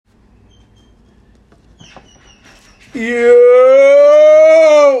Yo!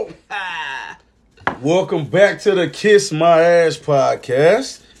 Welcome back to the Kiss My Ass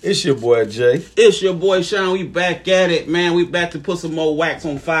podcast. It's your boy Jay. It's your boy Sean. We back at it, man. We back to put some more wax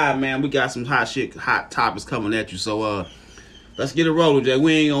on fire, man. We got some hot topics coming at you. So let's get it rolling, Jay.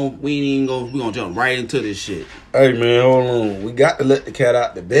 We gonna jump right into this shit. Hey man, hold on. We got to let the cat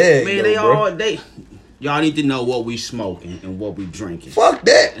out the bag. Man, y'all need to know what we smoking and what we drinking. Fuck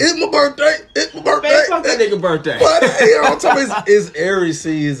that. It's my birthday. Man, fuck that nigga birthday. But hey, I'm talking it's Aries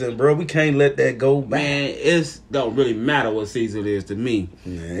season, bro. We can't let that go back. Man, it don't really matter what season it is to me.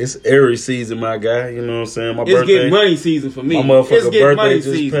 Man, it's Aries season, my guy. You know what I'm saying? It's birthday. Getting money season for me. My motherfucking birthday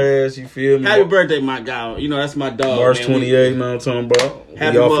just passed. You feel me? Happy birthday, my guy. You know, that's my dog. March 28th, you know what I'm talking about?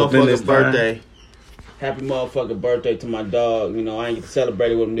 Happy motherfucking birthday. Happy motherfucking birthday to my dog. You know, I ain't get to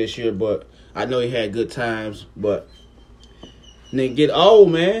celebrate it with him this year, but I know he had good times. But nigga get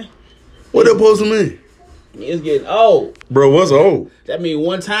old, man. What that supposed to mean? It's getting old. Bro, what's old? That means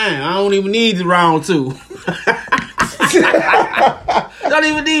one time. I don't even need round two. Don't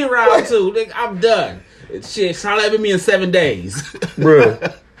even need round two. Nigga, I'm done. Shit, holler at me in 7 days. Bro.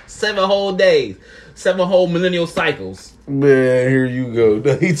 7 whole days. 7 whole millennial cycles. Man, here you go.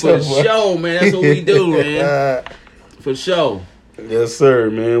 For sure, man. That's what we do, man. For sure. Yes, sir,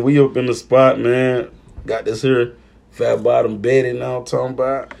 man. We up in the spot, man. Got this here fat bottom Betty now I'm talking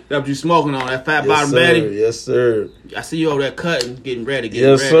about. That's what you smoking on, that fat bottom Betty? Yes, sir. I see you over there cutting, getting ready.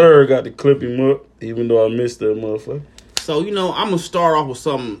 Yes, sir. Got to clip him up, even though I missed that motherfucker. So, you know, I'm going to start off with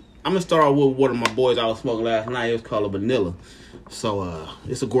something. I'm going to start off with one of my boys I was smoking last night. It was called a vanilla. So,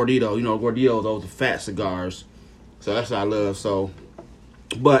 it's a Gordito. You know, Gordito, those are fat cigars. So, that's what I love. So,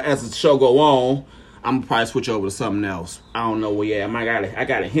 but as the show go on, I'm going to probably switch over to something else. I don't know where yet. I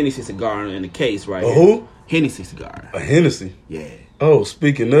got a Hennessy cigar in the case right here. Who? Hennessy cigar. A Hennessy? Yeah. Oh,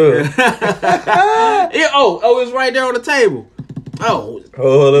 speaking of. Yeah, it's right there on the table. Oh,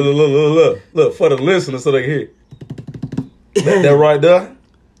 look, for the listeners so they can hear. That right there?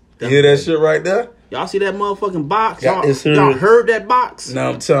 You hear that shit right there? Y'all see that motherfucking box? Y'all heard that box? Now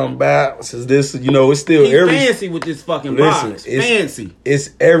I'm talking about, since this, you know, it's still He's fancy with this fucking box. Fancy.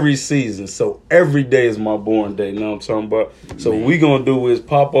 It's every season, so every day is my born day. Now I'm talking about. So what we gonna do is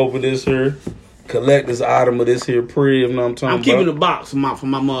pop over this here, collect this item of this here pre. You know what I'm talking about? I'm keeping the box for my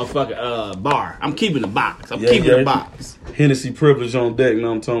motherfucking bar. I'm keeping the box. I'm keeping the box. Hennessy privilege on deck. You know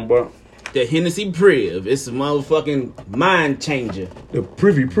what I'm talking about? The Hennessy Priv. It's a motherfucking mind changer. The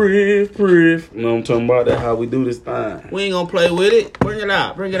privy priv. You know what I'm talking about? That's how we do this thing. We ain't gonna play with it. Bring it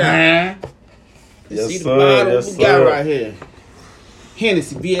out. Yes, see sir. the bottle Yes, we got right here.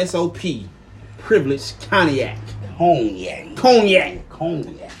 Hennessy VSOP. Privileged Cognac. Cognac.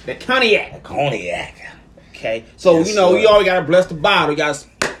 The Cognac. Okay. So, yes, you know, we always gotta bless the bottle. You gotta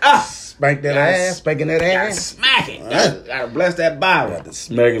spank that ass, spanking that ass. Smack it. Gotta bless that bottle. Got to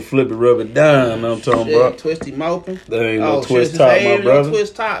smack it, flip it, rub it down. You know what I'm talking about? Twisty moping. That ain't no twist top, my brother. No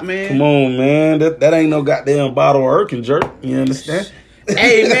twist top, man. Come on, man. That ain't no goddamn bottle of Erkin jerk. You understand?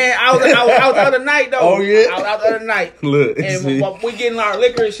 Hey, man, I was out the other night, though. Oh, yeah? I was out the other night. Look. And we getting our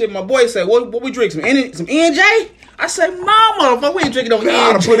liquor and shit. My boy said, what we drink? Some E&J? I said, mama, we ain't drinking no E&J.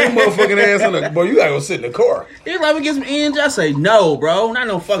 I put his motherfucking ass in the... Boy, you gotta go sit in the car. He's like, we get some E&J. I say, no, bro. Not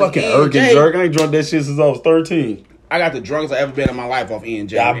no fucking E&J. Erkin jerk. I ain't drunk that shit since I was 13. I got the drunkest I ever been in my life off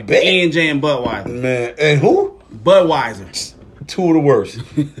E&J. I bet. E&J and Budweiser. Man, and who? Budweiser. Two of the worst.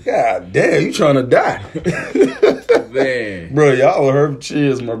 God damn, you trying to die. Man. Bro, y'all heard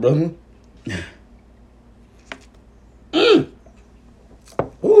cheers, my brother.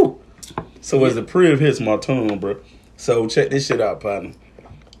 Woo. So as the priv hits my tongue, bro. So check this shit out, partner.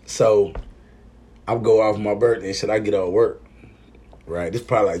 So I go off my birthday and shit. I get off work. Right? This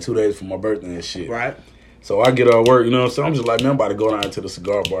probably like 2 days for my birthday and shit. Right. So I get off work, you know what I'm saying? I'm just like, man, I'm about to go down to the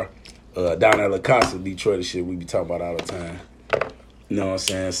cigar bar. Down at La Casa, Detroit and shit we be talking about all the time. You know what I'm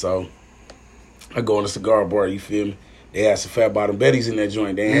saying? So I go in the cigar bar, you feel me? They had some fat bottom Betty's in that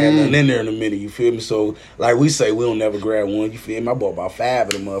joint. They ain't had nothing in there in a minute, you feel me? So, like we say, we don't never grab one, you feel me? I bought about 5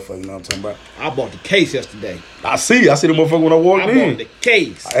 of them motherfuckers, you know what I'm talking about? I bought the case yesterday. I see the motherfucker when I walked in. I bought the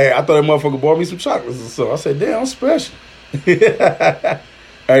case. Hey, I thought that motherfucker bought me some chocolates or something. I said, damn, I'm special.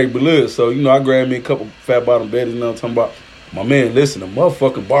 Hey, but look, so, you know, I grabbed me a couple fat bottom Betty's, you know what I'm talking about? My man, listen, the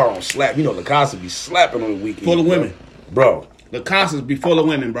motherfucking bar on slap. You know, La Casa be slapping on the weekend. Full of women. Bro. La Casa's be full of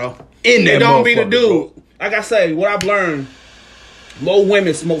women, bro. In that It don't be the motherfucker, dude. bro. Like I say, what I've learned, more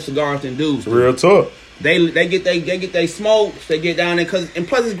women smoke cigars than dudes. Real talk. They get they smokes. They get down there and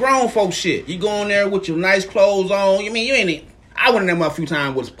plus it's grown folk shit. You go in there with your nice clothes on. You mean you ain't? I went in there a few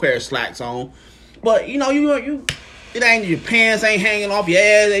times with a pair of slacks on, but you know you it ain't your pants ain't hanging off your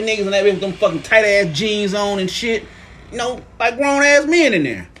ass. They niggas in that with them fucking tight ass jeans on and shit. like grown ass men in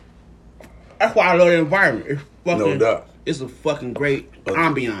there. That's why I love the environment. It's fucking, No doubt. It's a fucking great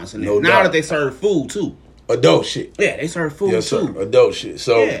ambiance in there. No now doubt. that they serve food too. Adult shit. Yeah, they serve food Yes, sir. too. Adult shit.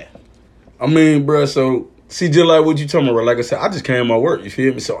 So, Yeah. I mean, bruh, so, see, just like what you talking about, like I said, I just came to work, you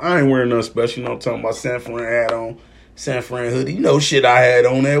feel me? So, I ain't wearing nothing special, you know what I'm talking about? San Fran hat on, San Fran hoodie, shit I had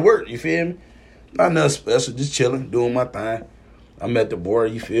on at work, you feel me? Not nothing special, just chilling, doing my thing. I'm at the bar,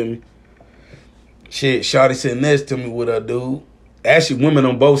 you feel me? Shit, shawty sitting next to me with her dude. Actually, women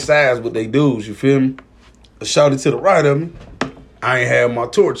on both sides with they dudes, you feel me? A shawty to the right of me, I ain't had my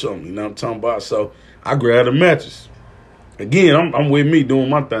torch on me, you know what I'm talking about? So, I grabbed a mattress. Again, I'm with me doing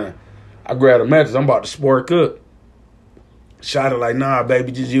my thing. I grabbed a mattress. I'm about to spark up. Shot it like, nah,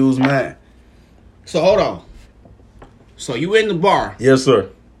 baby, just use mine. So hold on. So you in the bar. Yes,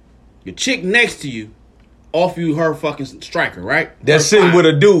 sir. Your chick next to you offer you her fucking striker, right? That's Her sitting five. with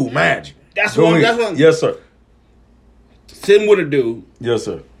a dude, magic. That's Go what. ahead. That's what. Yes, sir. Sitting with a dude. Yes,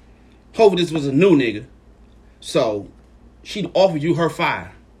 sir. Hopefully this was a new nigga. So she'd offer you her 5.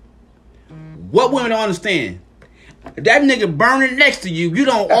 What women don't understand? If that nigga burning next to you, you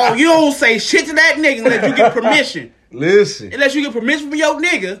don't say shit to that nigga unless you get permission. Listen. Unless you get permission from your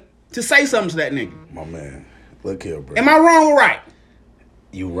nigga to say something to that nigga. My man, look here, bro. Am I wrong or right?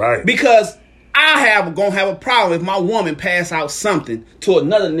 You right. Because gonna have a problem if my woman pass out something to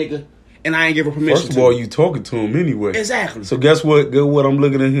another nigga and I ain't give her permission. First of all, you talking to him anyway. Exactly. So guess what? Good what I'm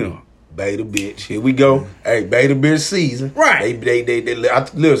looking at him. Beta bitch. Here we go. Hey, beta bitch season. Right.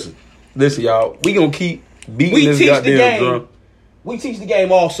 Listen, y'all. We gonna keep beating We this teach the goddamn game. drum. We teach the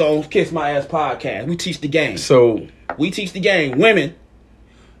game also on Kiss My Ass Podcast. We teach the game. So We teach the game. Women,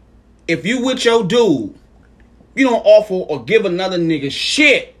 if you with your dude, you don't offer or give another nigga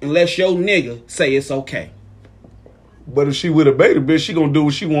shit unless your nigga say it's okay. but if she with a beta bitch, she gonna do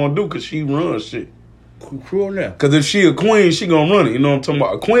what she wanna do because she runs shit. True enough. Because if she a queen, she gonna run it. You know what I'm talking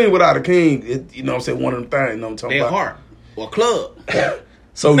about? A queen without a king, you know what I'm saying? One of them things, you know what I'm talking Their about? heart. Or club.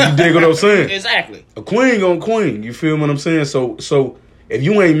 So you dig what I'm saying? Exactly. A queen gonna queen. You feel what I'm saying? So if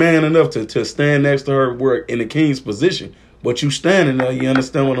you ain't man enough to stand next to her where in the king's position, but you standing there, you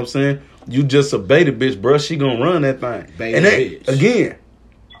understand what I'm saying? You just a beta bitch, bruh. She gonna run that thing. Beta and that, bitch. again,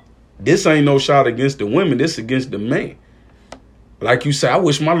 this ain't no shot against the women. This against the man. Like you say, I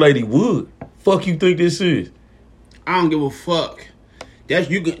wish my lady would. Fuck you think this is? I don't give a fuck. That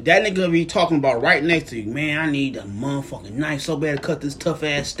nigga be talking about right next to you. Man, I need a motherfucking knife so bad to cut this tough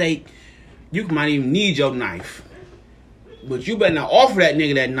ass steak. You might even need your knife. But you better not offer that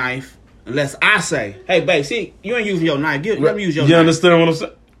nigga that knife unless I say, hey, babe, see, you ain't using your knife. Let me use your knife. You understand what I'm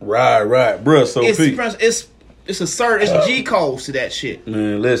saying? Right, bruh. So It's Pete, it's G codes to that shit.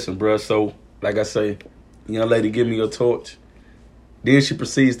 man, listen, bruh. So, like I say, young lady, give me your torch. Then she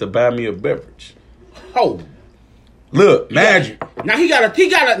proceeds to buy me a beverage. Oh, Look, magic. now he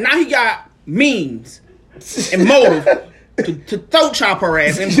got means and motive to throat chop her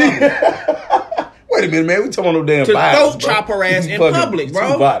ass in public. Wait a minute, man. We talking no damn To violence, throat bro. chop her ass You in fucking- public, it's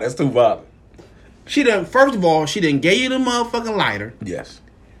bro. Too violent. That's too violent. First of all, she didn't give you the motherfucking lighter. Yes.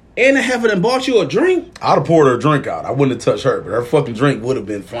 And the heifer done bought you a drink. I'd have poured her a drink out. I wouldn't have touched her, but her fucking drink would have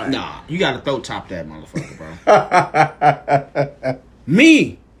been fine. Nah, you gotta throat chop that motherfucker, bro.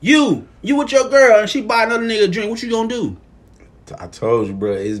 Me, you with your girl, and she buy another nigga a drink. What you gonna do? I told you,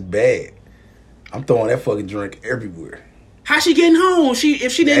 bro. It's bad. I'm throwing that fucking drink everywhere. How she getting home? If she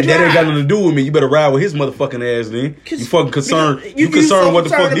didn't And drive? that ain't got nothing to do with me. You better ride with his motherfucking ass then. You fucking concerned. because You you concerned so what the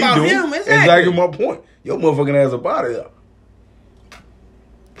fuck concerned he about doing. him, exactly. My point. Your motherfucking ass up out of here.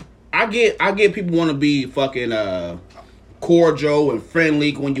 I get people want to be fucking cordial and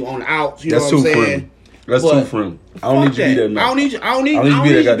friendly when you on the outs. You That's know what too I'm saying? friendly. That's But too friendly. I don't need you to be that nice. I don't need you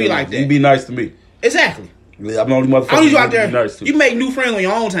to goddamn be like nice. that. You be nice to me. Exactly. I'm the only motherfucker I don't need you out to there. be nice to. You make new friends on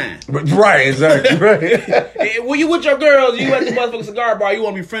your own time. Right, exactly. Right. When you with your girls, you at the motherfucking cigar bar, you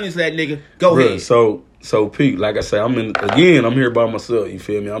want to be friendly to that nigga. Go Bruh, ahead. So Pete, like I say, I'm here by myself, you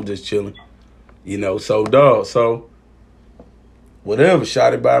feel me? I'm just chilling. You know, so dog, whatever,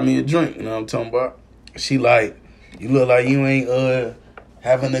 shotty buy me a drink, you know what I'm talking about? She like, you look like you ain't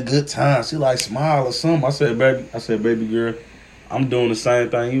having a good time. She like smile or something. I said, baby girl, I'm doing the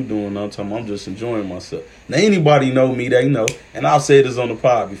same thing you doing. I'm talking, I'm just enjoying myself. Now anybody know me, they know, and I've said this on the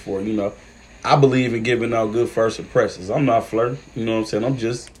pod before, you know. I believe in giving out good first impressions. I'm not flirting, you know what I'm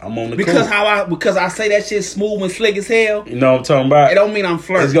saying? I'm on the Because cool. because I say that shit smooth and slick as hell. You know what I'm talking about? It don't mean I'm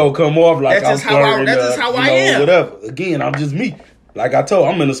flirting. It's gonna come off like That's just I'm flirting. that's just how I am. Whatever. Again, I'm just me. Like I told,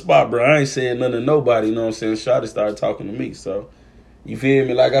 I'm in the spot, bro. I ain't saying nothing to nobody. You know what I'm saying? Shotty started talking to me, so you feel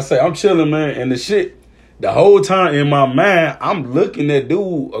me? Like I say, I'm chilling, man. And the whole time in my mind, I'm looking at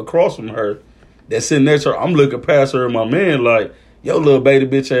dude across from her, that's sitting next to her. I'm looking past her and my man like, yo, little baby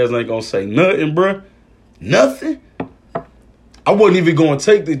bitch ass ain't gonna say nothing, bruh. Nothing. I wasn't even gonna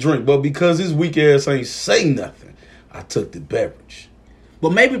take the drink, but because his weak ass ain't say nothing, I took the beverage.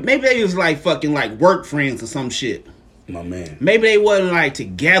 But maybe they was like fucking like work friends or some shit. My man. Maybe they wasn't like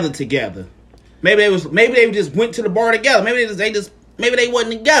together. Maybe they just went to the bar together. Maybe they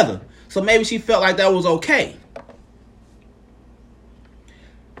wasn't together. So maybe she felt like that was okay.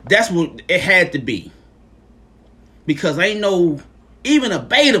 That's what it had to be. Because ain't no, even a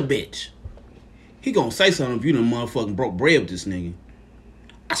beta bitch, he gonna say something if you done motherfucking broke bread with this nigga.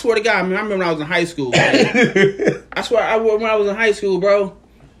 I swear to God, man, I remember when I was in high school. When I was in high school, bro,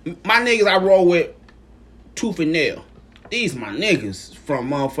 my niggas I roll with tooth and nail. These my niggas from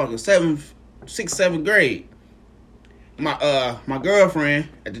motherfucking 6th, 7th grade. My girlfriend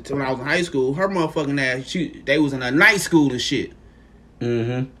at the time when I was in high school, her motherfucking ass, they was in a night school and shit.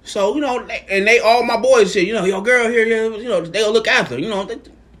 Mm-hmm. So, you know, and they all my boys shit, you know, your girl here, you know, they'll look after her, you know.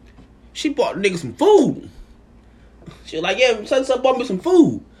 She bought niggas some food. She was like, yeah, son bought me some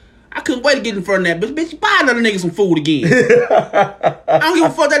food. I couldn't wait to get in front of that bitch. Bitch, buy another nigga some food again. I don't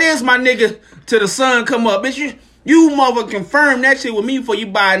give a fuck that is my nigga till the sun come up. Bitch, you motherfucker confirm that shit with me before you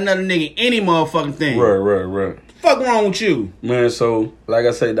buy another nigga any motherfucking thing. Right. Fuck wrong with you? Man, so, like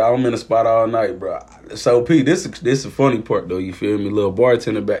I said, I'm in the spot all night, bro. So, P, this is the funny part, though, you feel me? Little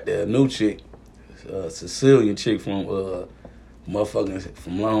bartender back there, a new chick, Sicilian chick from, motherfucking,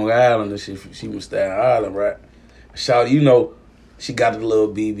 from Long Island and shit. She from Staten Island, right? Shawty, you know, she got the little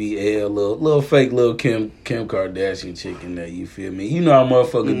BBL, little fake little Kim Kardashian chick in there, you feel me? You know how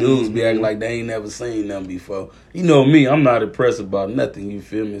motherfucking dudes be acting like they ain't never seen them before. You know me, I'm not impressed about nothing, you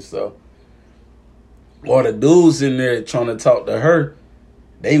feel me? So, or the dudes in there trying to talk to her,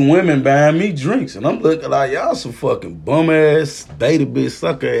 they women buying me drinks. And I'm looking like, y'all some fucking bum-ass, beta bitch,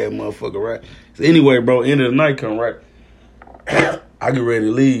 sucker-ass motherfucker, right? So anyway, bro, end of the night come, right? I get ready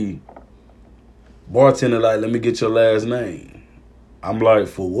to leave. Bartender like, let me get your last name. I'm like,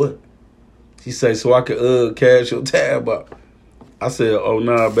 for what? She say, so I could cash your tab up. I said, oh,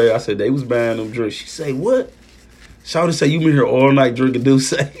 nah, babe. I said, they was buying them drinks. She say, what? Shawty say, you been here all night drinking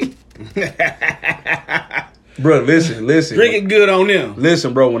Douce? Bro, listen. Drinking good on them.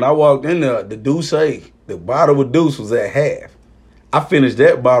 Listen, bro, when I walked in there, the Douce, the bottle of Douce was at half. I finished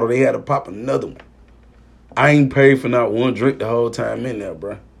that bottle. They had to pop another one. I ain't paid for not one drink the whole time in there,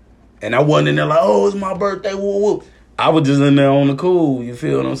 bro. And I wasn't in there like, oh, it's my birthday, woo woo. I was just in there on the cool, you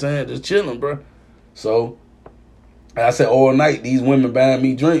feel what I'm saying? Just chilling, bro. So, I said all night, these women buying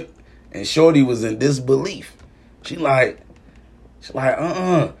me drink. And Shorty was in disbelief. She like,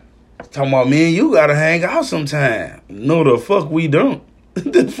 talking about me and you gotta hang out sometime. No, the fuck we don't.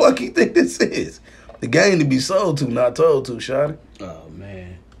 The fuck you think this is? The game to be sold to, not told to, shawty. Oh,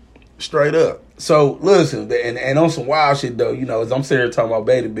 man. Straight up. So, listen, and on some wild shit, though, you know, as I'm sitting here talking about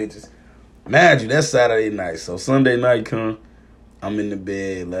beta bitches, mind you, that's Saturday night. So, Sunday night come, I'm in the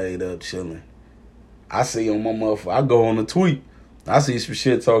bed, laid up, chilling. I see on my motherfucker, I go on a tweet. I see some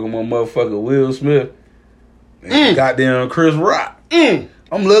shit talking about motherfucker Will Smith and goddamn Chris Rock. I'm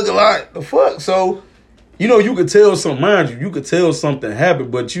looking like, the fuck? So, you know, you could tell something, mind you could tell something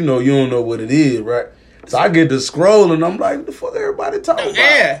happened, but you know, you don't know what it is, right? So, I get to scrolling, I'm like, what the fuck everybody talking about?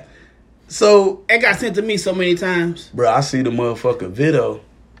 Yeah. So, it got sent to me so many times. Bro, I see the motherfucking video.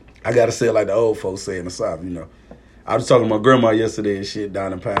 I gotta say it like the old folks say in the South, you know. I was talking to my grandma yesterday and shit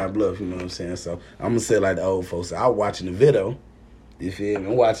down in Pine Bluff, you know what I'm saying? So, I'm gonna say it like the old folks say. I was watching the video. You feel me?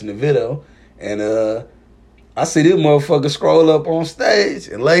 I'm watching the video. And, I see this motherfucker scroll up on stage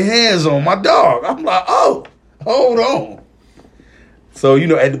and lay hands on my dog. I'm like, oh, hold on. So, you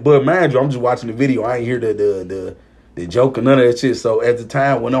know, but mind you, I'm just watching the video. I ain't hear the joke or none of that shit. So at the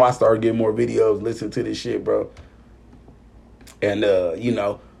time, when I started getting more videos, listening to this shit, bro. And, you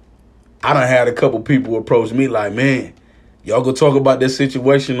know, I done had a couple people approach me like, man, y'all go talk about this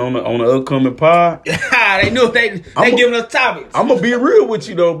situation on the upcoming pod? They knew they giving us topics. I'm going to be real with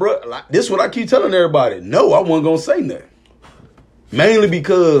you, though, bro. Like, this is what I keep telling everybody. No, I wasn't going to say nothing. Mainly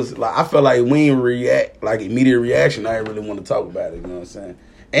because, like, I felt like we ain't react, like, immediate reaction. I didn't really want to talk about it, you know what I'm saying?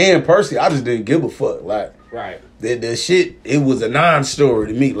 And personally, I just didn't give a fuck. Like, right. The shit, it was a non-story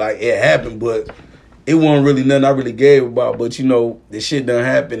to me. Like, it happened, but it wasn't really nothing I really gave about. But, you know, the shit done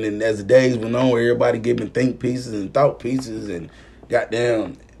happened, and as the days went on, everybody giving think pieces and thought pieces, and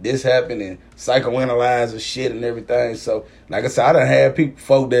goddamn, this happened, and psychoanalyzing shit and everything. So, like I said, I done had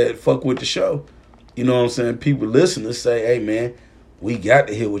folk that fuck with the show. You know what I'm saying? People listeners say, hey, man, we got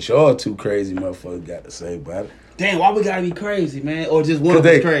to hear what y'all two crazy motherfuckers got to say about it. damn, why we gotta be crazy, man? Or just one of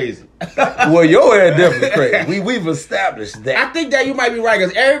us crazy? Well, your ass definitely crazy. We've established that. I think that you might be right,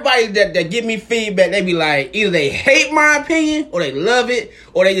 because everybody that give me feedback, they be like, either they hate my opinion, or they love it,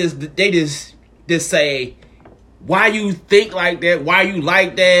 or they just say, why you think like that? Why you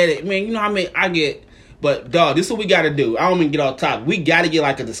like that? I mean, you know how many I get. But dog, this is what we got to do. I don't mean get off topic. We got to get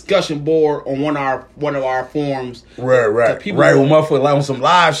like a discussion board on one of our forums. Right. Right. With motherfuckers like on some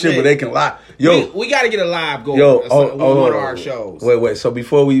live shit where they can live. Yo, we got to get a live going. On one of our shows. Wait. So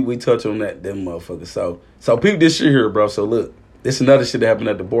before we touch on that, them motherfuckers. So peep this shit here, bro. So look, this another shit that happened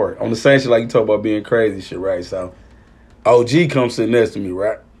at the board on the same shit like you talk about being crazy shit, right? So OG comes sitting next to me,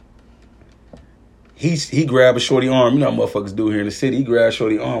 right? He grabbed a shorty arm. You know how motherfuckers do here in the city. He grabbed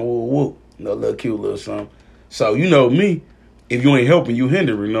shorty arm. Whoop. No little cute little something. So you know me, if you ain't helping, you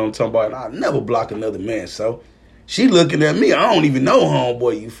hindering. You know what I'm talking about? I'll never block another man. So she looking at me. I don't even know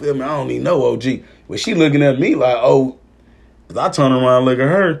homeboy. You feel me? I don't even know OG. But she looking at me like, oh. Cause I turn around and look at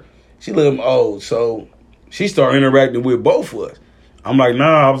her. She look at me, oh. So she start interacting with both of us. I'm like,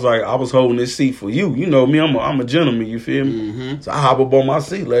 nah. I was holding this seat for you. You know me. I'm a gentleman. You feel me? Mm-hmm. So I hop up on my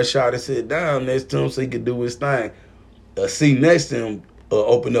seat. Let Shawty sit down next to him so he could do his thing. A seat next to him.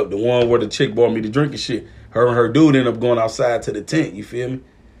 Open up the one where the chick bought me the drink and shit. Her and her dude ended up going outside to the tent. You feel me?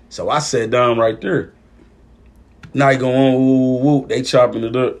 So I sat down right there. Now he go on, woo. They chopping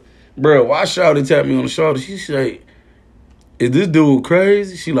it up. Bro, why Shawty tap me on the shoulder? She say, is this dude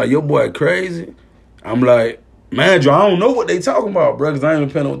crazy? She like, your boy crazy? I'm like, man, I don't know what they talking about, bro, because I ain't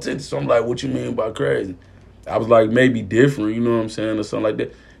even paying no attention. So I'm like, what you mean by crazy? I was like, maybe different, you know what I'm saying, or something like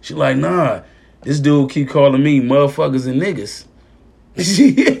that. She like, nah, this dude keep calling me motherfuckers and niggas.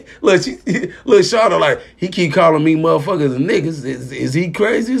 Look, Shawty like, he keep calling me motherfuckers and niggas. Is he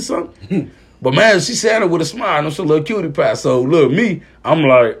crazy or something? But man, she said it with a smile. She's a little cutie pie. So look, me, I'm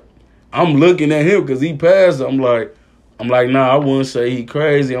like, I'm looking at him because he passed. I'm like, nah, I wouldn't say he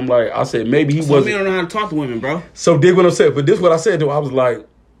crazy. I'm like, I said maybe he wasn't. Me don't know how to talk to women, bro. So dig what I'm saying. But this what I said to her. I was like,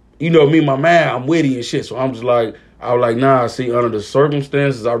 you know me, my man, I'm witty and shit. So I'm just like, I was like, nah, see, under the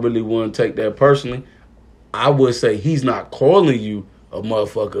circumstances, I really wouldn't take that personally. I would say he's not calling you a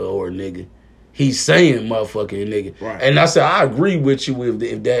motherfucker or a nigga. He's saying motherfucker and nigga. Right. And I said, I agree with you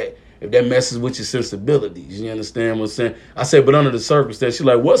if that messes with your sensibilities. You understand what I'm saying? I said, but under the circumstances, she's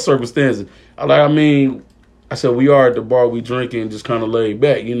like, what circumstances? I said, we are at the bar, we drinking, just kind of laid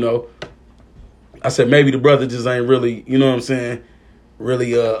back, you know. I said, maybe the brother just ain't really, you know what I'm saying, really,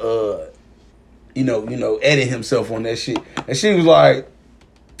 you know, edit himself on that shit. And she was like,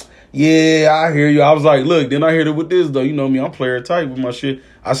 yeah, I hear you. I was like, look, then I heard it with this, though. You know me, I'm player type with my shit.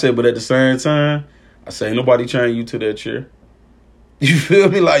 I said, but at the same time, I say, ain't nobody chain you to that chair. You feel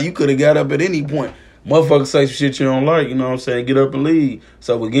me? Like, you could have got up at any point. Motherfucker say some shit you don't like, you know what I'm saying? Get up and leave.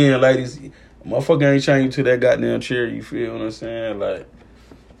 So, again, ladies, motherfucker ain't chain you to that goddamn chair, you feel what I'm saying? Like,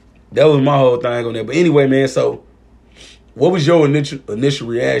 that was my whole thing on there. But anyway, man, so, what was your initial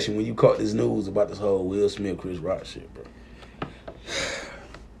reaction when you caught this news about this whole Will Smith, Chris Rock shit, bro?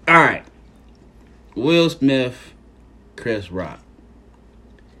 All right. Will Smith, Chris Rock.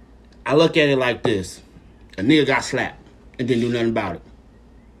 I look at it like this. A nigga got slapped and didn't do nothing about it.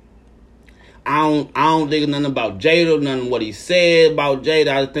 I don't think nothing about Jada, nothing what he said about Jada.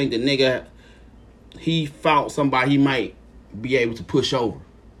 I think the nigga, he found somebody he might be able to push over.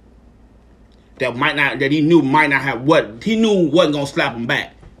 That he knew might not have what he knew wasn't gonna slap him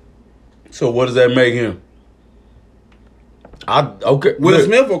back. So what does that make him? Will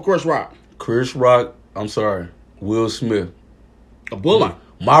Smith or Chris Rock? Chris Rock. I'm sorry, Will Smith. A bully.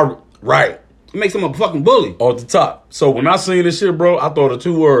 Right. It makes him a fucking bully. Off the top. So when I seen this shit, bro, I thought of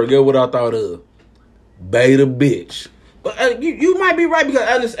two words. Get what I thought of? Beta bitch. But you might be right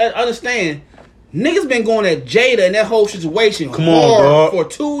because understand. Niggas been going at Jada and that whole situation hard for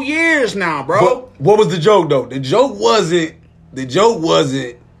 2 years now, bro. But what was the joke though? The joke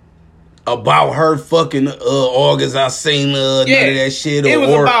wasn't about her fucking August. I seen none of that shit it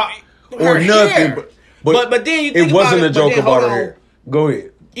was about her nothing. Hair. But then you think it wasn't about a joke about her hair. Go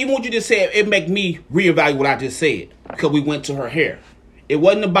ahead. Even what you just said, it make me reevaluate what I just said because we went to her hair. It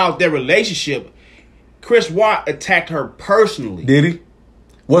wasn't about their relationship. Chris Rock attacked her personally. Did he?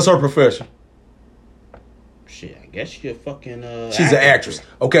 What's her profession? Shit, I guess she's a fucking she's an actress.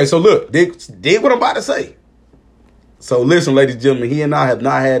 Okay, so look, dig what I'm about to say. So listen, ladies and gentlemen, he and I have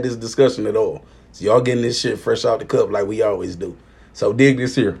not had this discussion at all. So y'all getting this shit fresh out the cup like we always do. So dig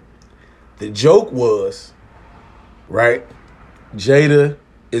this here. The joke was, right, Jada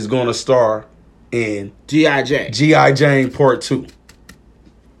is going to star in G.I. Jane. G.I. Jane Part 2.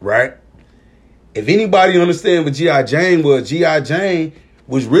 Right? If anybody understand what G.I. Jane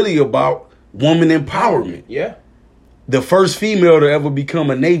was really about woman empowerment. Yeah. the first female to ever become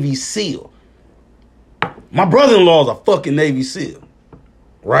a Navy SEAL. My brother-in-law is a fucking Navy SEAL,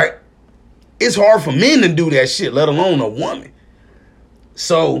 right? It's hard for men to do that shit, let alone a woman.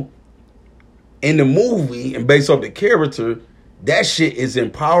 So, in the movie, and based off the character, that shit is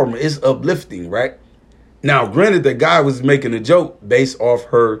empowerment. It's uplifting, right? Now, granted, the guy was making a joke based off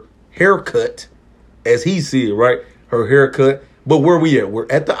her haircut, as he see it, right? Her haircut. But where we at? We're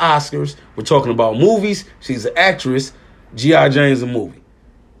at the Oscars. We're talking about movies. She's an actress. G.I. Jane's a movie.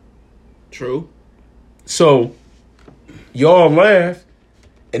 True. So, y'all laugh.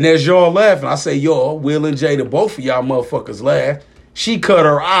 And as y'all laughing, I say y'all, Will and Jada, both of y'all motherfuckers laugh. She cut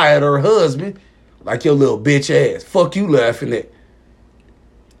her eye at her husband like your little bitch ass. Fuck you laughing at.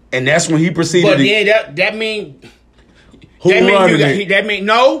 And that's when he proceeded. But then that mean who that mean running you it? that mean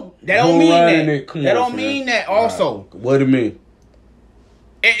no. That don't Who mean running that. it? Come That on, don't fam. mean that. Also, Right. What do it mean?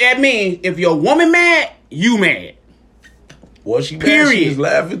 That mean if your woman mad, you mad. Well, she mad. Period. She was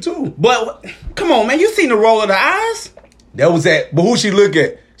laughing too. But come on, man, you seen the roll of the eyes? That was that. But who she look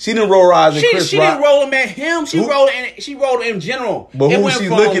at? She didn't roll her eyes at Chris She Rock. didn't roll them at him. She Who? rolled in general. But It who went she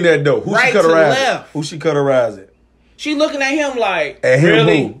from looking at though? Who right she cut to her eyes left. at? Who she cut her eyes at? She looking at him like At him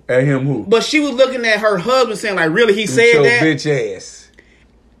really? who? At him who? But she was looking at her husband saying like, really? He said Your that? bitch ass.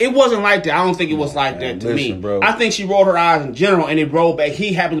 It wasn't like that. I don't think it was like Man, that to listen, me. bro. I think she rolled her eyes in general and it rolled back.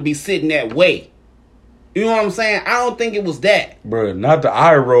 He happened to be sitting that way. You know what I'm saying? I don't think it was that. Bro, not the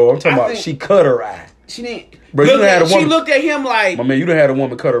eye roll. I'm talking I about think- she cut her eye. She didn't. Bro, you done had a She woman- looked at him like. My man, you done had a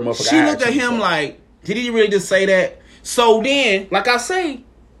woman cut her motherfucker She eye. looked at him like, did he really just say that? So then, like I say,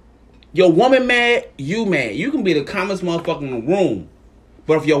 your woman mad, you mad. You can be the calmest motherfucker in the room.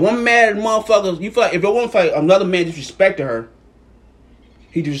 But if your woman mad at motherfuckers, you feel like if your woman feel like another man disrespected her,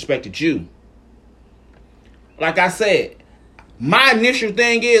 he disrespected you. Like I said, my initial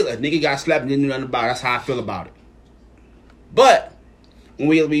thing is a nigga got slapped and didn't do nothing about it. That's how I feel about it. But when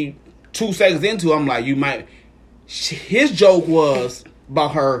we be 2 seconds into it, I'm like, you might. His joke was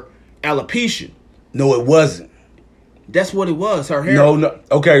about her alopecia. No, it wasn't. That's what it was. Her hair. No.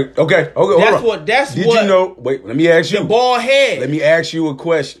 Okay. Hold on. That's Did what. you know? Wait, let me ask you. The bald head. Let me ask you a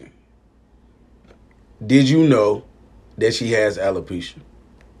question. Did you know that she has alopecia?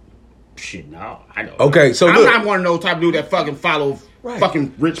 Shit, no, I don't. Okay, so I'm look. not one of those type of dude that fucking follow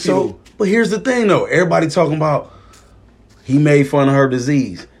fucking rich people. So, but here's the thing, though. Everybody talking about he made fun of her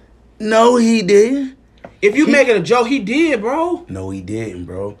disease. No, he didn't. If you making a joke, he did, bro. No, he didn't,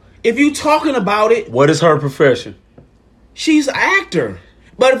 bro. If you talking about it, What is her profession? she's an actor.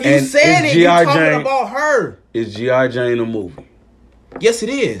 But if you And said is it, you G.I. talking Jane- about her. Is G.I. Jane a movie? Yes, it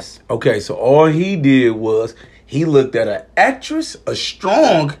is. Okay, so all he did was he looked at an actress, a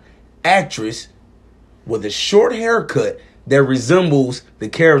strong actress with a short haircut that resembles the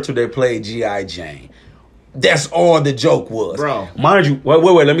character that played G.I. Jane. That's all the joke was. Bro. Mind you,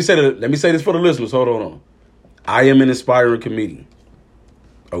 wait, let me say this for the listeners. Hold on. I am an aspiring comedian.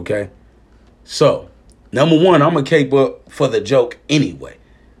 Okay? So, number one, I'm going to cape up for the joke anyway.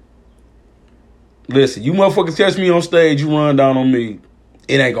 Listen, you motherfuckers catch me on stage, you run down on me,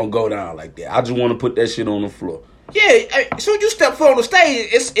 it ain't going to go down like that. I just want to put that shit on the floor. Yeah, as soon as you step foot on the stage,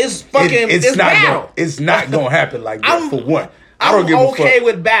 it's fucking it's not battle. It's not going to happen like that, for one. I I'm don't give a okay fuck.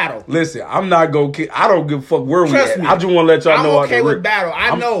 with battle. Listen, I'm not going to... I don't give a fuck where Trust we me. at. I just want to let y'all know... I'm okay out with there. battle.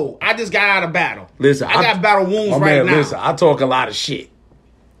 I know. I just got out of battle. Listen, I got battle wounds my right man, now. Listen, I talk a lot of shit.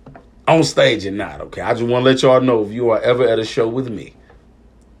 On stage and not, okay? I just want to let y'all know if you are ever at a show with me,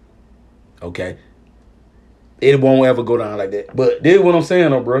 okay? It won't ever go down like that. But this is what I'm saying,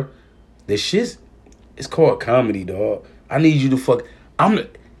 though, bro. This shit, it's called comedy, dog. I need you to fuck...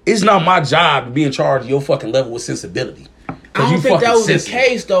 It's not my job to be in charge of your fucking level of sensibility. I don't think that was the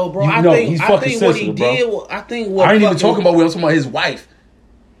case, though, bro. I think what he did. I think what I ain't even talking about. I'm talking about his wife.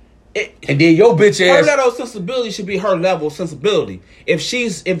 And then your bitch her ass. level of sensibility should be her level of sensibility.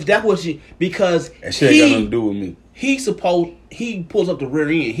 If that's what she, because That shit ain't got nothing to do with me. He pulls up the rear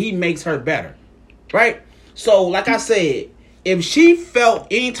end. He makes her better, right? So, like I said, if she felt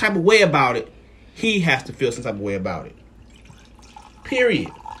any type of way about it, he has to feel some type of way about it. Period.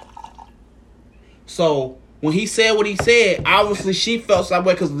 So when he said what he said, obviously she felt some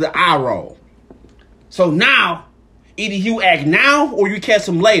way because of the eye roll. So now, either you act now or you catch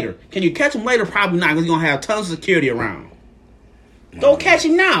him later. Can you catch him later? Probably not, because you're going to have tons of security around. Don't catch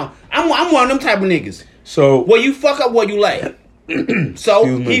him now. I'm one of them type of niggas. So Well, you fuck up where you lay. So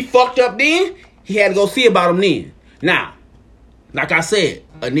he fucked up then. He had to go see about him then. Now, like I said,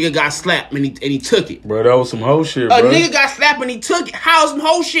 a nigga got slapped and he took it. bro, that was some hoe shit, A bro. nigga got slapped and he took it. How's some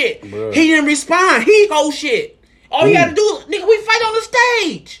whole shit? Bruh. He didn't respond. He whole shit. All he had to do is, nigga, we fight on the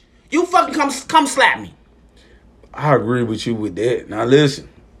stage. You fucking come slap me. I agree with you with that. Now listen,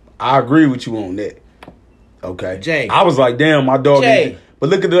 I agree with you on that. Okay, Jay. I was like, damn, my dog. Jay. But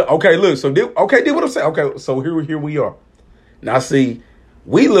look at the. Okay, look. So did what I'm saying. Okay, so here we are. Now see,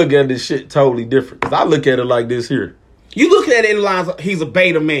 we look at this shit totally different. Cause I look at it like this here. You look at it in lines. He's a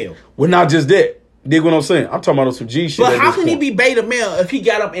beta male. Well, not just that. Dig what I'm saying? I'm talking about some G shit. But how can he be beta male if he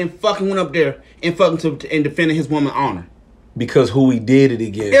got up and fucking went up there and fucking and defended his woman's honor? Because who he did it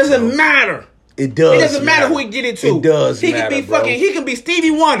against. It doesn't matter. It does. It doesn't matter who he did it to. It does. He matter, can be bro. fucking. He can be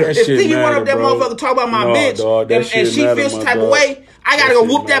Stevie Wonder. That If shit Stevie matter, Wonder, that bro. motherfucker talk about my bitch, dog, and shit she matter, feels some my type of dog. way, I gotta That go shit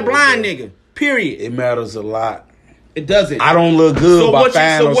whoop that matter, blind bro. nigga. Period. It matters a lot. It doesn't. I don't look good So by what you-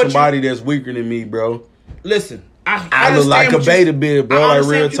 fighting so on what you- somebody that's weaker than me, bro. Listen, I look like a beta bitch, bro. Like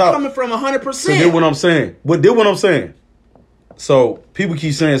real talk. Coming from 100%. So did what I'm saying. Did what I'm saying. So people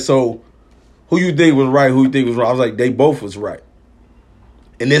keep saying, so who you think was right, who you think was wrong? I was like, they both was right.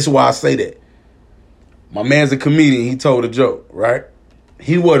 And this is why I say that. My man's a comedian. He told a joke, right?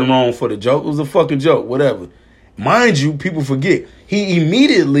 He wasn't wrong for the joke. It was a fucking joke, whatever. Mind you, people forget. He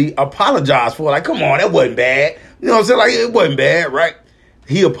immediately apologized for it. Like, come on, that wasn't bad. You know what I'm saying? Like, it wasn't bad, right?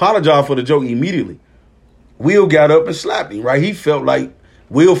 He apologized for the joke immediately. Will got up and slapped him, right?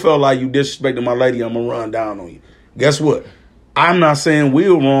 Will felt like you disrespected my lady, I'm going to run down on you. Guess what? I'm not saying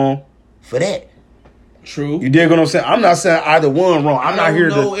Will wrong for that. True. You dig what I'm saying? I'm not saying either one wrong. I'm not here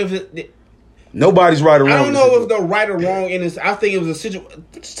to... Nobody's right or wrong. I don't know if they're right or wrong in this. I think it was a situation.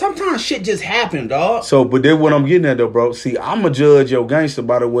 Sometimes shit just happened, dog. So, but then what I'm getting at though, bro. See, I'm a judge your gangster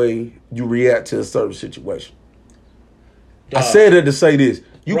by the way you react to a certain situation. Dog. I said that to say this.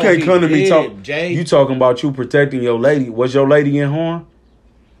 You can't come to me you talking about you protecting your lady. Was your lady in harm?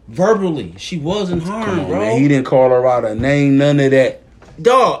 Verbally, she was in harm, bro. Man, he didn't call her out a name, none of that.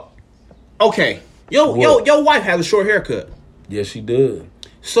 Dog. Okay. Your wife has a short haircut. Yes, she does.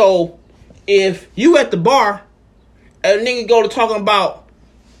 So if you at the bar and a nigga go to talking about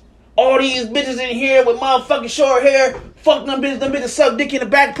all these bitches in here with motherfucking short hair, fuck them bitches suck dick in the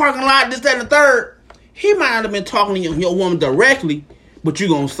back parking lot, this, that, and the third. He might not have been talking to your woman directly, but you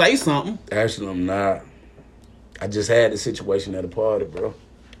gonna say something. Actually, I'm not. I just had the situation at a party, bro.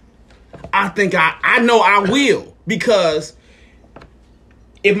 I think I know I will, because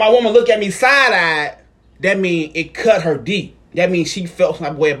if my woman look at me side-eyed, that means it cut her deep. That means she felt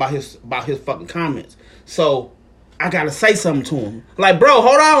some way about his fucking comments. So I gotta say something to him. Like, bro,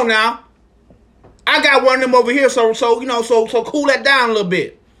 hold on now. I got one of them over here, so cool that down a little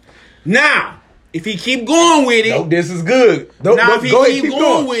bit. Now, if he keep going with it, no, this is good. Now, if he keep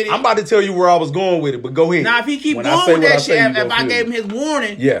going with it, I'm about to tell you where I was going with it, but go ahead. Now, if he keep going with that shit, if I gave him his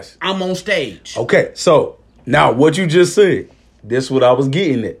warning, yes, I'm on stage. Okay, so now what you just said, this is what I was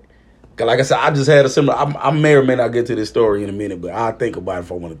getting at. Cause like I said, I just had a similar. I may or may not get to this story in a minute, but I'll think about it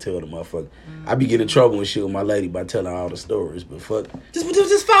if I want to tell the motherfucker. I be getting in trouble and shit with my lady by telling all the stories, but fuck.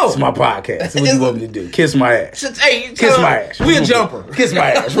 Just follow. It's my podcast. What you want me to do? Kiss my ass. Hey, kiss my ass. We a jumper. Kiss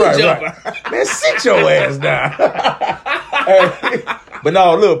my ass. Right. Man, sit your ass down. But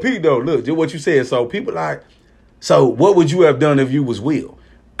no, look, Pete, though, look, just what you said. So people like, so what would you have done if you was Will?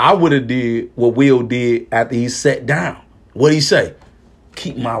 I would have did what Will did after he sat down. What'd he say?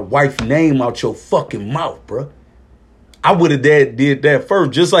 Keep my wife's name out your fucking mouth, bro. I would have did that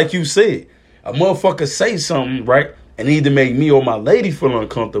first, just like you said. A motherfucker say something, right, and either make me or my lady feel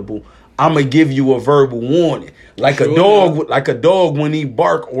uncomfortable, I'm gonna give you a verbal warning, like a dog when he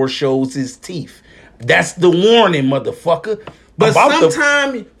bark or shows his teeth. That's the warning, motherfucker. But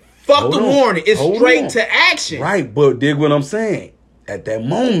sometimes, fuck the warning. It's straight to action. Right, but dig what I'm saying. At that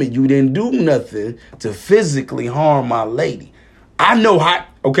moment, you didn't do nothing to physically harm my lady. I know how.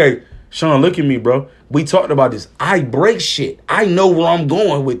 Okay, Sean, look at me, bro. We talked about this. I break shit. I know where I'm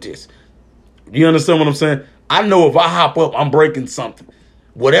going with this. You understand what I'm saying? I know if I hop up, I'm breaking something.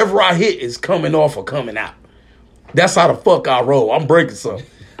 Whatever I hit is coming off or coming out. That's how the fuck I roll. I'm breaking something.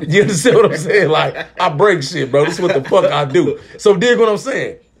 You understand what I'm saying? Like, I break shit, bro. This is what the fuck I do. So dig what I'm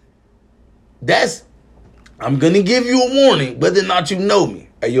saying. I'm going to give you a warning, whether or not you know me.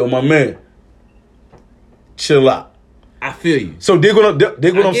 Hey, yo, my man, chill out. I feel you. So dig what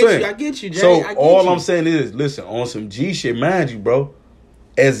I'm saying. I get you, Jay. So all I'm saying is, listen, on some G shit, mind you, bro,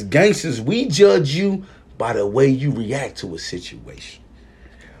 as gangsters, we judge you by the way you react to a situation.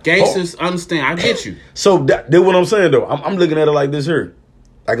 Gangsters understand. I get you. So that's what I'm saying, though. I'm looking at it like this here.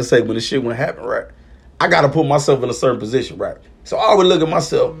 Like I say, when the shit went happen, right, I got to put myself in a certain position, right? So I always look at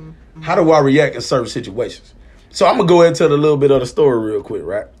myself, how do I react in certain situations? So I'm going to go ahead and tell a little bit of the story real quick,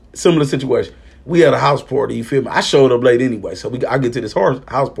 right? Similar situation. We had a house party, you feel me? I showed up late anyway, so I get to this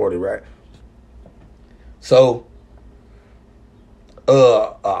house party, right? So,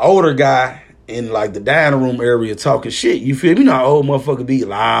 an older guy in like the dining room area talking shit. You feel me? You know how old motherfucker be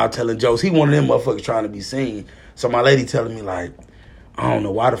loud, telling jokes. He one of them motherfuckers trying to be seen. So my lady telling me like, I don't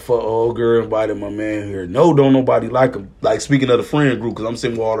know why the fuck old girl invited my man here. No, don't nobody like him. Like speaking of the friend group, because I'm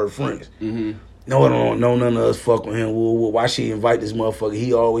sitting with all her friends. Mm-hmm. No, none of us fuck with him. Why she invite this motherfucker?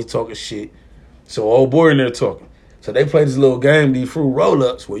 He always talking shit. So old boy in there talking. So they play this little game, these fruit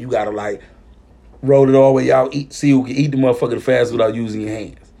roll-ups, where you gotta like roll it all the way out, see who can eat the motherfucker the fastest without using your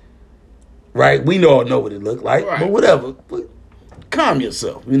hands. Right? We all know what it look like, right. But whatever. Calm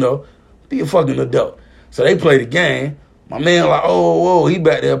yourself, you know. Be a fucking adult. So they play the game. My man like, oh, he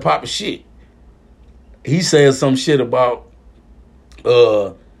back there popping shit. He said some shit about,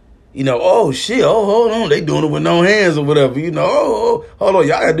 oh shit, hold on, they doing it with no hands or whatever, you know. Hold on,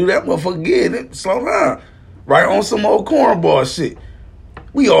 y'all gotta do that motherfucker again. Slow down. Right on some old cornball shit.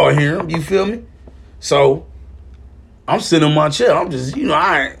 We all hear him, you feel me? So I'm sitting in my chair. I'm just,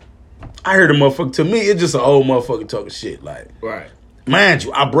 I heard the motherfucker. To me, it's just an old motherfucker talking shit. Like, right. Mind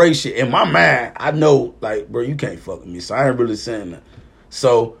you, I break shit. In my mind, I know, like, bro, you can't fuck with me. So I ain't really saying that.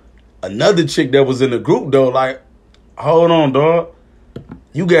 So another chick that was in the group, though, like, hold on, dog.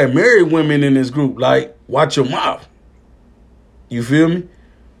 You got married women in this group. Like, watch your mouth. You feel me?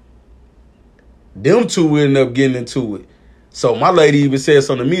 Them two end up getting into it. So my lady even said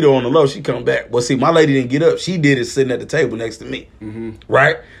something to me though on the low. She come back. Well, see, my lady didn't get up. She did it sitting at the table next to me. Mm-hmm.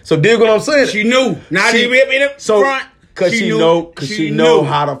 Right? So dig what I'm saying? She knew. Not even in the front. Cause she know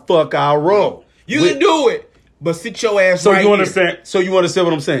how the fuck I roll. You can do it, but sit your ass so right you understand? Here. So you understand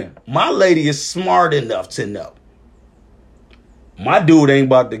what I'm saying? My lady is smart enough to know. My dude ain't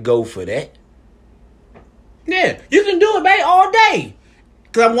about to go for that. Yeah, you can do it, babe, all day.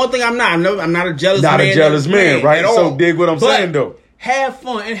 Because one thing I'm not a jealous man. Not a jealous man, right? So dig what I'm saying, though. Have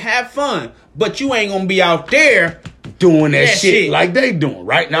fun. But you ain't going to be out there doing that shit like they doing,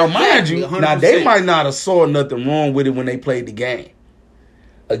 right? Now, mind you, 100%. Now they might not have saw nothing wrong with it when they played the game.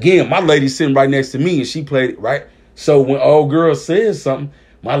 Again, my lady sitting right next to me and she played it, right? So when old girl says something,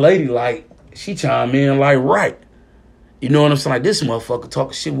 my lady, like, she chime in like, right. You know what I'm saying? Like, this motherfucker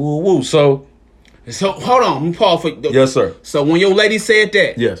talking shit, woo. So hold on, let me pause for yes, sir. So when your lady said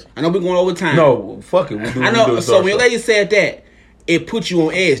that, yes, I know we're going over time. No, fuck it. I know. So when your lady said that, it put you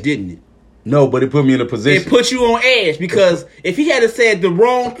on edge, didn't it? No, but it put me in a position. It put you on edge because if he had said the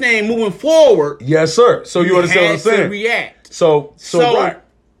wrong thing moving forward, yes, sir. So you understand what I'm saying? To react. So right.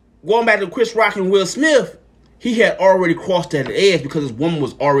 Going back to Chris Rock and Will Smith, he had already crossed that edge because his woman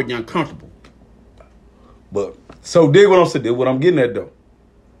was already uncomfortable. But so dig what I'm saying. Dig what I'm getting at though.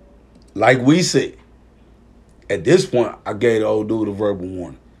 Like we said, at this point, I gave the old dude a verbal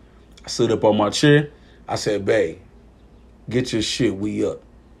warning. I stood up on my chair. I said, babe, get your shit. We up.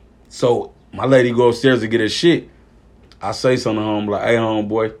 So my lady go upstairs to get her shit. I say something to home like, hey,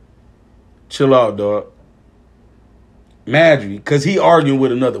 homeboy, chill out, dog. Marjorie, because he arguing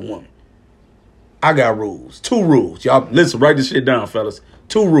with another woman. I got rules. 2 rules. Y'all, listen, write this shit down, fellas.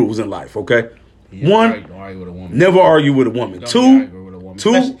 2 rules in life, okay? One, don't argue with a woman. Never argue with a woman. Two,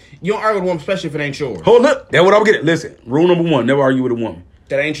 you don't argue with a woman, especially if it ain't yours. Hold up. That's what I'm getting. Listen, rule number 1, never argue with a woman.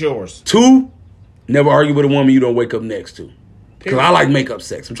 That ain't yours. 2, never argue with a woman you don't wake up next to. Because I like makeup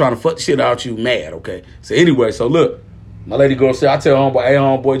sex. I'm trying to fuck the shit out you mad, okay? So anyway, so look, my lady go say, I tell homeboy, hey,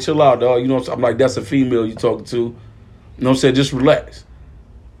 homeboy, chill out, dog. You know what I'm saying? I'm like, that's a female you talking to. You know what I'm saying? Just relax.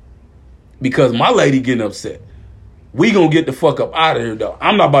 Because my lady getting upset. We gonna get the fuck up out of here, though.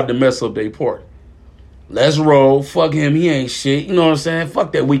 I'm not about to mess up their party. Let's roll. Fuck him. He ain't shit. You know what I'm saying?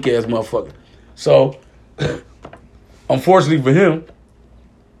 Fuck that weak ass motherfucker. So, unfortunately for him,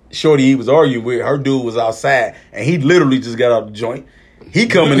 shorty he was arguing with, her dude was outside, and he literally just got out the joint. He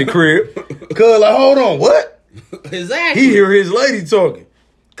come in the crib. Cuz like, hold on, what? Exactly. He hear his lady talking.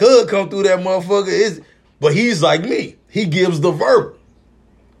 Cuz come through that motherfucker. But he's like me. He gives the verbal.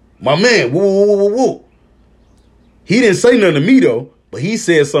 My man, woo. He didn't say nothing to me, though, but he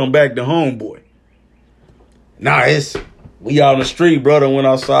said something back to homeboy. Nah, we out on the street, brother. Went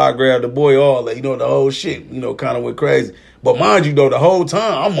outside, grabbed the boy, all that, the whole shit, kind of went crazy. But mind you, though, the whole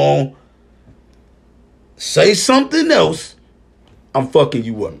time I'm on, say something else, I'm fucking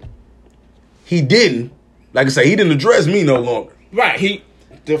you up. He didn't, like I say, he didn't address me no longer. Right,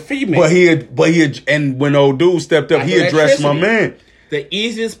 the female. But he had, and when old dude stepped up, like he addressed my man. The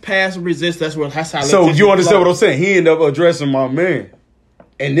easiest path to resist, that's how. So you understand what I'm saying? He ended up addressing my man.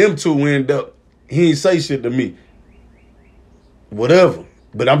 And them two end up, he ain't say shit to me. Whatever.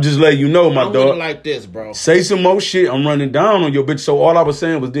 But I'm just letting you know, my dog. Like this, bro. Say some more shit. I'm running down on your bitch. So all I was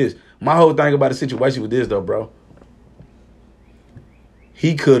saying was this. My whole thing about the situation with this, though, bro.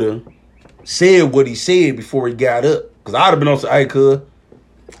 He could have said what he said before he got up. Because I'd have been on some, hey, cuz,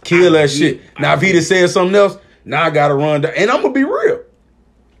 Kill that shit. Now, if he'd have said something else, now I gotta run down. And I'm gonna be real.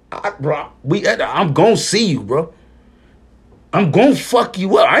 I'm gonna see you, bro. I'm gonna fuck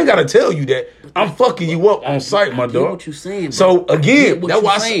you up. I ain't gotta tell you that. I'm fucking you up on sight, my dog. What you saying, bro. So again, that's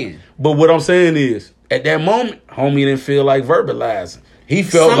what I'm saying. But what I'm saying is, at that moment, homie didn't feel like verbalizing. He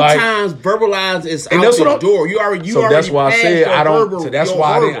felt sometimes verbalize is out the door. You already that's why I said I don't. Verbal, so that's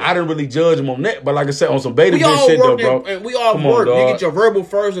why I didn't really judge him on that. But like I said, on some beta bitch shit though, bro. We all work. You get your verbal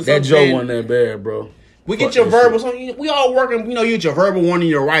first. And that Joe wasn't that bad, bro. We get your verbal. So we all working. You get your verbal one and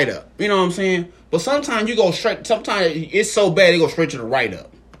your write up. You know what I'm saying? But sometimes you go straight. Sometimes it's so bad it goes straight to the write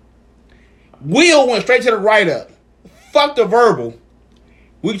up. Will went straight to the write up. Fuck the verbal.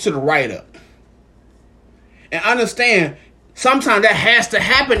 We get to the write up. And understand, sometimes that has to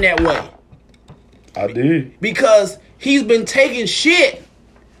happen that way. I did. Because he's been taking shit.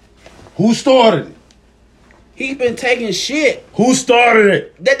 Who started it? He's been taking shit. Who started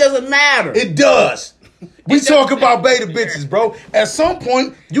it? That doesn't matter. It does. We talk about beta bitches, bro. At some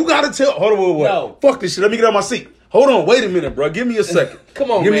point, you gotta tell. Hold on, wait. No. Fuck this shit. Let me get out my seat. Hold on, wait a minute, bro. Give me a second.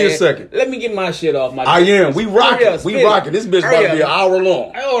 Come on, Give man. me a second. Let me get my shit off my. I am. We rocking. We rocking. This bitch about to be an hour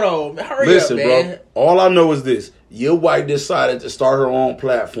long. Hold on. Hurry Listen, up, man. bro. All I know is this: your wife decided to start her own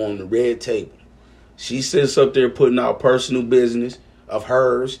platform, the Red Table. She sits up there putting out personal business of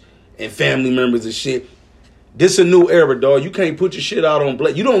hers and family members and shit. This a new era, dog. You can't put your shit out on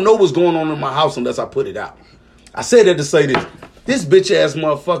Blake. You don't know what's going on in my house unless I put it out. I said that to say this. This bitch ass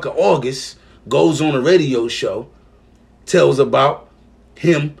motherfucker August goes on a radio show, tells about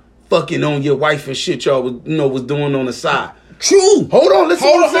him fucking on your wife and shit y'all was doing on the side. True. Hold on, listen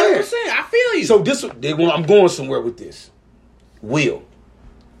what I'm saying. I feel you. So I'm going somewhere with this. Will,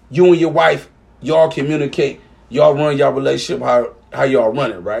 you and your wife, y'all communicate, y'all run y'all relationship how y'all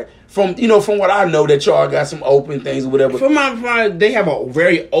run it, right? From what I know, that y'all got some open things or whatever. From my point, they have a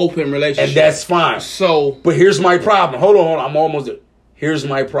very open relationship, and that's fine. So, but here's my problem. Hold on. I'm almost there. Here's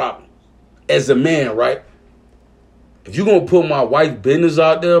my problem. As a man, right? If you gonna put my wife business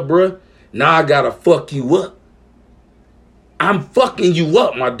out there, bruh, now I gotta fuck you up. I'm fucking you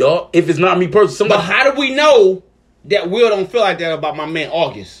up, my dog. If it's not me personally, somebody. But how do we know that Will don't feel like that about my man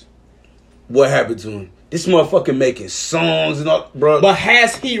August? What happened to him? This motherfucker making songs and all, bro. But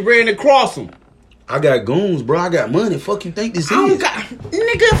has he ran across him? I got goons, bro. I got money. Fuck you think this is? Nigga,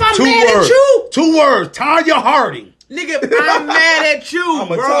 if I'm mad at you. 2 words. Tanya Harding. Nigga, if I'm mad at you, I'm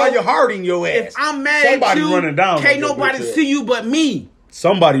going to Tanya Harding your ass. If I'm mad Somebody at you, running down can't nobody see you but me.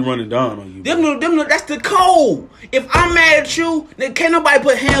 Somebody running down on you. That's the code. If I'm mad at you, then can't nobody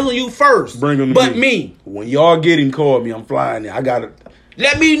put hands on you first. Bring them but me. When y'all get him, call me. I'm flying there. I got it.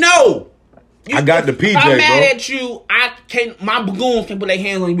 Let me know. I got the PJ, if I'm mad bro. at you, my goons can put their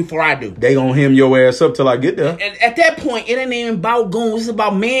hands on you before I do. They gonna hem your ass up till I get there. And at that point, it ain't even about goons. It's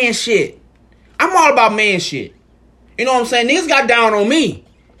about man shit. I'm all about man shit. You know what I'm saying? Niggas got down on me.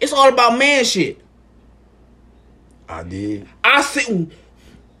 It's all about man shit. I did. I sit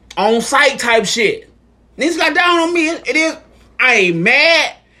on site type shit. Niggas got down on me. It is. I ain't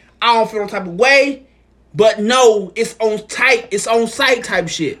mad. I don't feel no type of way. But no, it's on tight. It's on site type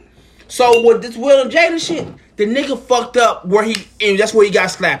shit. So with this Will and Jada shit, the nigga fucked up and that's where he got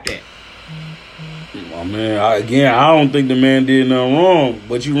slapped at. Oh, man, I don't think the man did nothing wrong,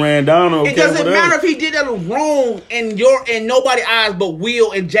 but you ran down on him. It doesn't matter if he did nothing wrong in nobody's eyes but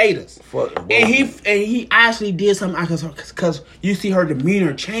Will and Jada's. Fuck, and he actually did something because you see her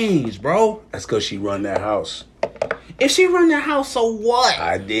demeanor change, bro. That's because she run that house. If she run that house, so what?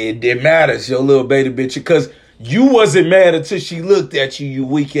 It didn't matter. It's your little beta bitch. Because you wasn't mad until she looked at you, you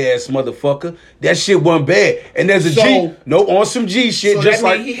weak ass motherfucker. That shit wasn't bad. And there's on some G shit. So just that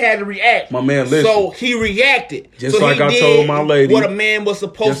like he had to react. My man, listen. So he reacted. Just so like I told my lady. What a man was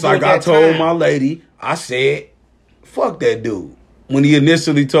supposed to do. Just like I told my lady, I said, fuck that dude. When he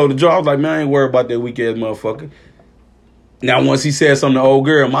initially told the job, I was like, man, I ain't worried about that weak ass motherfucker. Now, once he said something to old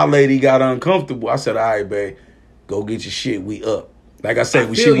girl, my lady got uncomfortable. I said, all right, babe, go get your shit. We up. Like I said,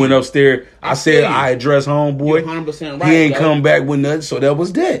 when she went upstairs, I said I addressed homeboy. 100% right. He ain't come back with nothing, so that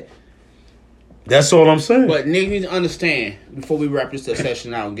was that. That's all I'm saying. But niggas need to understand before we wrap this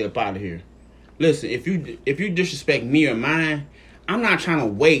session out and get up out of here. Listen, if you disrespect me or mine, I'm not trying to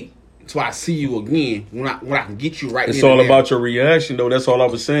wait till I see you again when I can get you right. It's all about your reaction, though. That's all I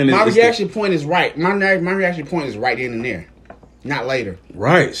was saying. My reaction point is right. My reaction point is right then and there. Not later.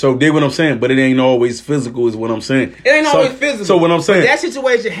 Right. So did what I'm saying, but it ain't always physical is what I'm saying. It ain't always physical. So what I'm saying. But that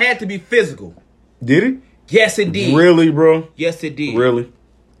situation had to be physical. Did it? Yes, it did. Really, bro? Yes, it did. Really?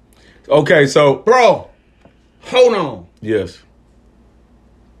 Okay, so. Bro, hold on. Yes.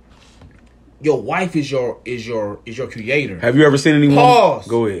 your wife is your creator. Have you ever seen anyone? Pause.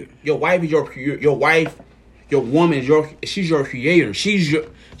 Go ahead. Your wife is your wife. Your woman is she's your creator. She's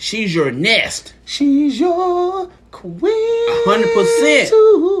your nest. She's your queen. 100%.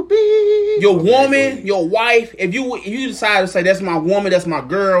 To be. Your woman, your wife. If you decide to say that's my woman, that's my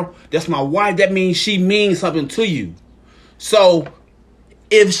girl, that's my wife, that means she means something to you. So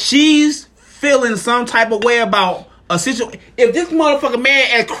if she's feeling some type of way about a situation, if this motherfucker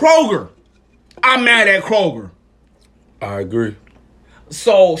mad at Kroger, I'm mad at Kroger. I agree.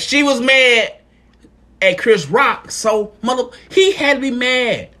 So she was mad at Chris Rock. So he had to be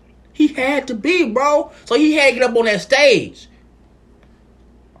mad. He had to be, bro. So he had to get up on that stage.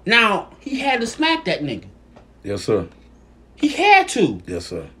 Now he had to smack that nigga. Yes, sir. He had to. Yes,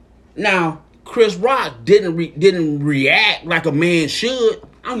 sir. Now Chris Rock didn't react like a man should.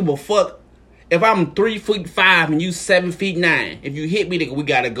 I don't give a fuck if I'm 3'5" and you 7'9". If you hit me, nigga, we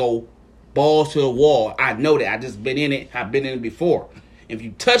gotta go balls to the wall. I know that. I just been in it. I've been in it before. If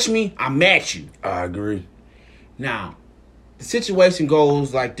you touch me, I'm at you. I agree. Now, the situation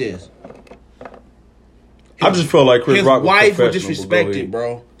goes like this. I just felt like Chris Rock was his wife was professional, disrespected,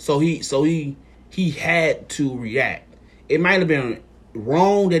 bro. So he had to react. It might have been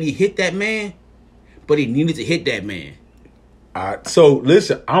wrong that he hit that man, but he needed to hit that man. So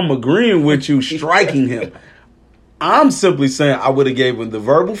listen, I'm agreeing with you striking him. I'm simply saying I would have gave him the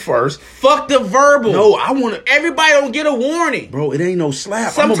verbal first. Fuck the verbal. No, I want to. Everybody don't get a warning, bro. It ain't no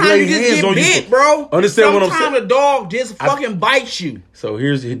slap. Sometimes I'm gonna you just get bit, bro. Understand what I'm saying? Sometimes a dog just fucking bites you. So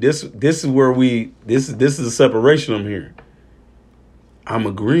here's this. This is where this is a separation. I'm here. I'm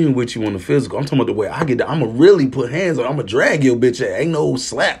agreeing with you on the physical. I'm talking about the way I get. I'm gonna really put hands on. I'm gonna drag your bitch ass. Ain't no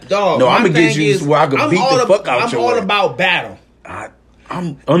slap. Dog. No, I'm gonna get you to where I can beat the fuck out your ass. I'm all about battle.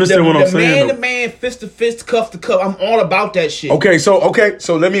 I'm understand what I'm saying. The man, fist to fist, cuff to cuff. I'm all about that shit. Okay, so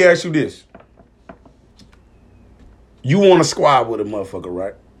let me ask you this. You want to squad with a motherfucker,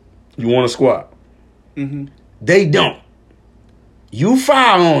 right? You want to squad. Mm-hmm. They don't. You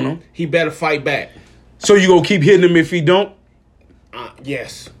fire on him. He better fight back. So you gonna keep hitting him if he don't?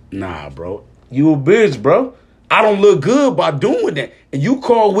 Yes. Nah, bro. You a bitch, bro. I don't look good by doing that. And you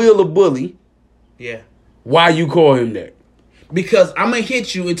call Will a bully. Yeah. Why you call him that? Because I'm gonna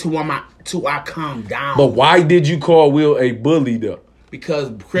hit you until I calm down. But why did you call Will a bully though?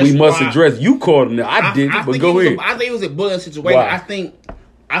 Because Chris we must address. You called him that. I didn't. But go ahead. I think it was a bullying situation. Why? I think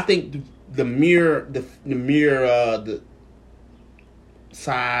the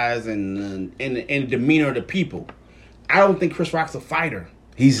size and demeanor of the people. I don't think Chris Rock's a fighter.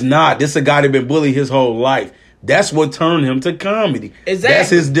 He's not. This is a guy that been bullied his whole life. That's what turned him to comedy. Exactly. That's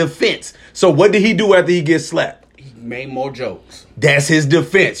his defense. So what did he do after he gets slapped? Made more jokes. That's his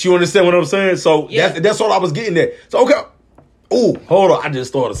defense. You understand what I'm saying? So yeah. that's all I was getting at. So okay. Ooh, hold on. I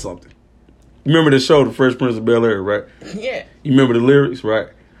just thought of something. You remember the show, The Fresh Prince of Bel-Air, right? Yeah. You remember the lyrics, right?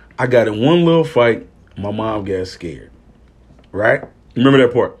 I got in one little fight. My mom got scared. Right? You remember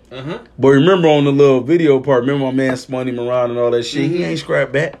that part? Uh-huh. But remember on the little video part, remember my man spun him around and all that shit? Mm-hmm. He ain't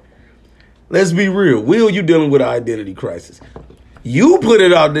scrapped back. Let's be real. Will, you dealing with an identity crisis. You put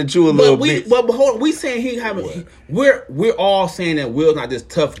it out that you a little bitch. But hold on, we saying he having. We're all saying that Will's not this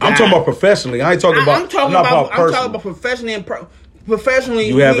tough guy. I'm talking about professionally. I ain't talking about. I'm talking about professionally and professionally.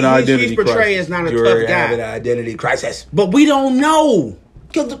 You have an identity he's portrayed as not a tough guy. You have an identity crisis. But we don't know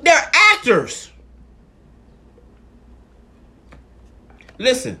because they're actors.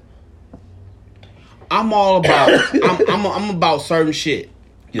 Listen, I'm all about. I'm about certain shit.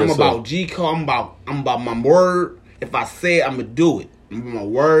 Yes, I'm sir. about G code. I'm about my word. If I say it, I'm gonna do it. I'm about my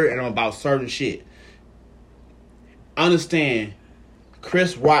word, and I'm about certain shit. Understand?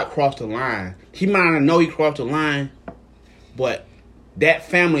 Chris Rock crossed the line. He might not know he crossed the line, but that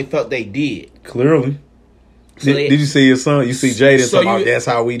family felt they did. Clearly. So did you see his son? You see Jaden so talking about that's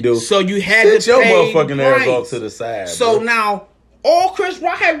how we do. So you had Sit to your pay motherfucking ass price. off to the side. So bro. now all Chris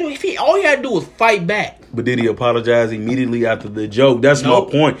Rock had to do, all he had to do was fight back. But did he apologize immediately after the joke? That's Nope.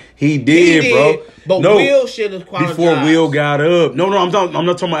 my point. He did, bro. But no, Will should have apologized. before Will got up. No, I'm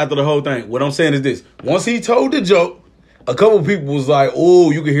not talking about after the whole thing. What I'm saying is this. Once he told the joke, a couple people was like,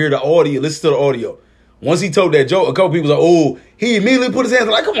 oh, you can hear the audio. Listen to the audio. Once he told that joke, a couple people was like, oh, he immediately put his hands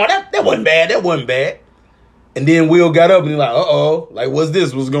like, come on, that wasn't bad. That wasn't bad. And then Will got up and he's like, uh-oh. Like, what's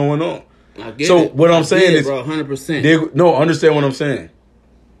this? What's going on? I get so it. what I'm saying is, bro, 100%. No, understand what I'm saying.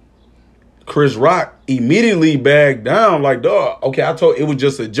 Chris Rock immediately backed down like, dog, okay, I told it was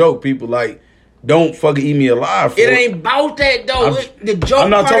just a joke. People like, don't fucking eat me alive. It ain't about that though. The joke part. I'm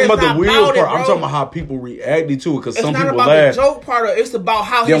not talking about the Will part. It, I'm talking about how people reacted to it because some people laughed. It's not about the joke part. It's about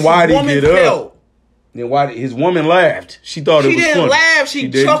how his woman felt. Then why did his woman laughed? She thought it was funny. She didn't laugh.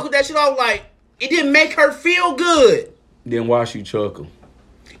 She chuckled that shit off like, It didn't make her feel good. Then why she chuckle?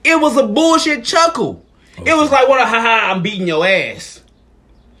 It was a bullshit chuckle. Okay. It was like, what a ha-ha, I'm beating your ass.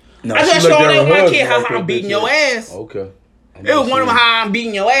 No, I just showed that my kid, ha-ha, I'm beating your ass. Okay. It was one of them, ha, I'm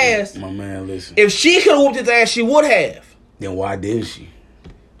beating your ass. My man, listen. If she could have whooped his ass, she would have. Then why didn't she?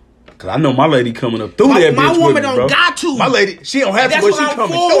 Because I know my lady coming up through that bitch. My woman with me, don't bro. got to. My lady, she don't have to, but she coming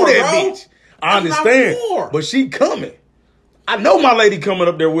through that bitch. I understand. But she coming. I know my lady coming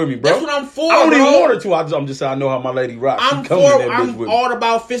up there with me, bro. That's what I'm for, I don't even bro. want her to. I'm just saying I know how my lady rocks. I'm all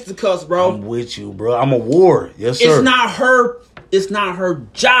about fisticuffs, bro. I'm with you, bro. I'm a warrior. Yes, sir. It's not her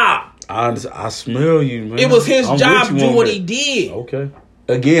job. I smell you, man. It was his job to do what he did. Okay.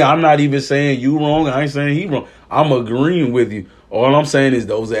 Again, I'm not even saying you wrong. I ain't saying he wrong. I'm agreeing with you. All I'm saying is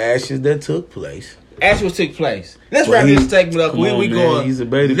those are actions that took place. Actions took place. Let's wrap this segment up. We going. He's a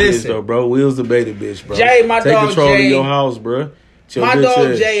beta bitch, though, bro. Will's a beta bitch, bro. Jay, my Take dog control Jay. of your house, bro. My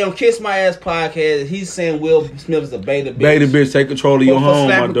dog Jay on Kiss My Ass podcast, he's saying Will Smith is a beta bitch. Beta bitch, take control of your home,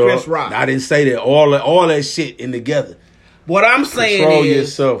 my dog. Chris Rock. I didn't say that. All that shit in together. What I'm saying control is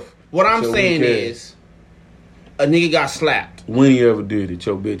yourself. What I'm saying is a nigga got slapped. When you ever did it,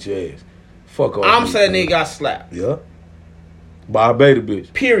 your bitch ass. Fuck off. I'm saying nigga got slapped. Yeah. By a beta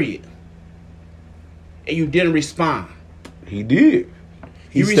bitch. Period. And you didn't respond. He did.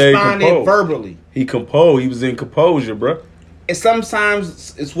 He responded composed. Verbally. He composed. He was in composure, bro. And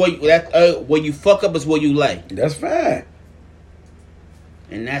sometimes it's where you fuck up is where you lay. That's fine.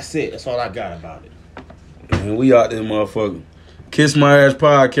 And that's it. That's all I got about it. Man, we out there, motherfucker. Kiss My Ass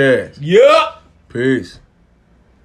podcast. Yep. Peace.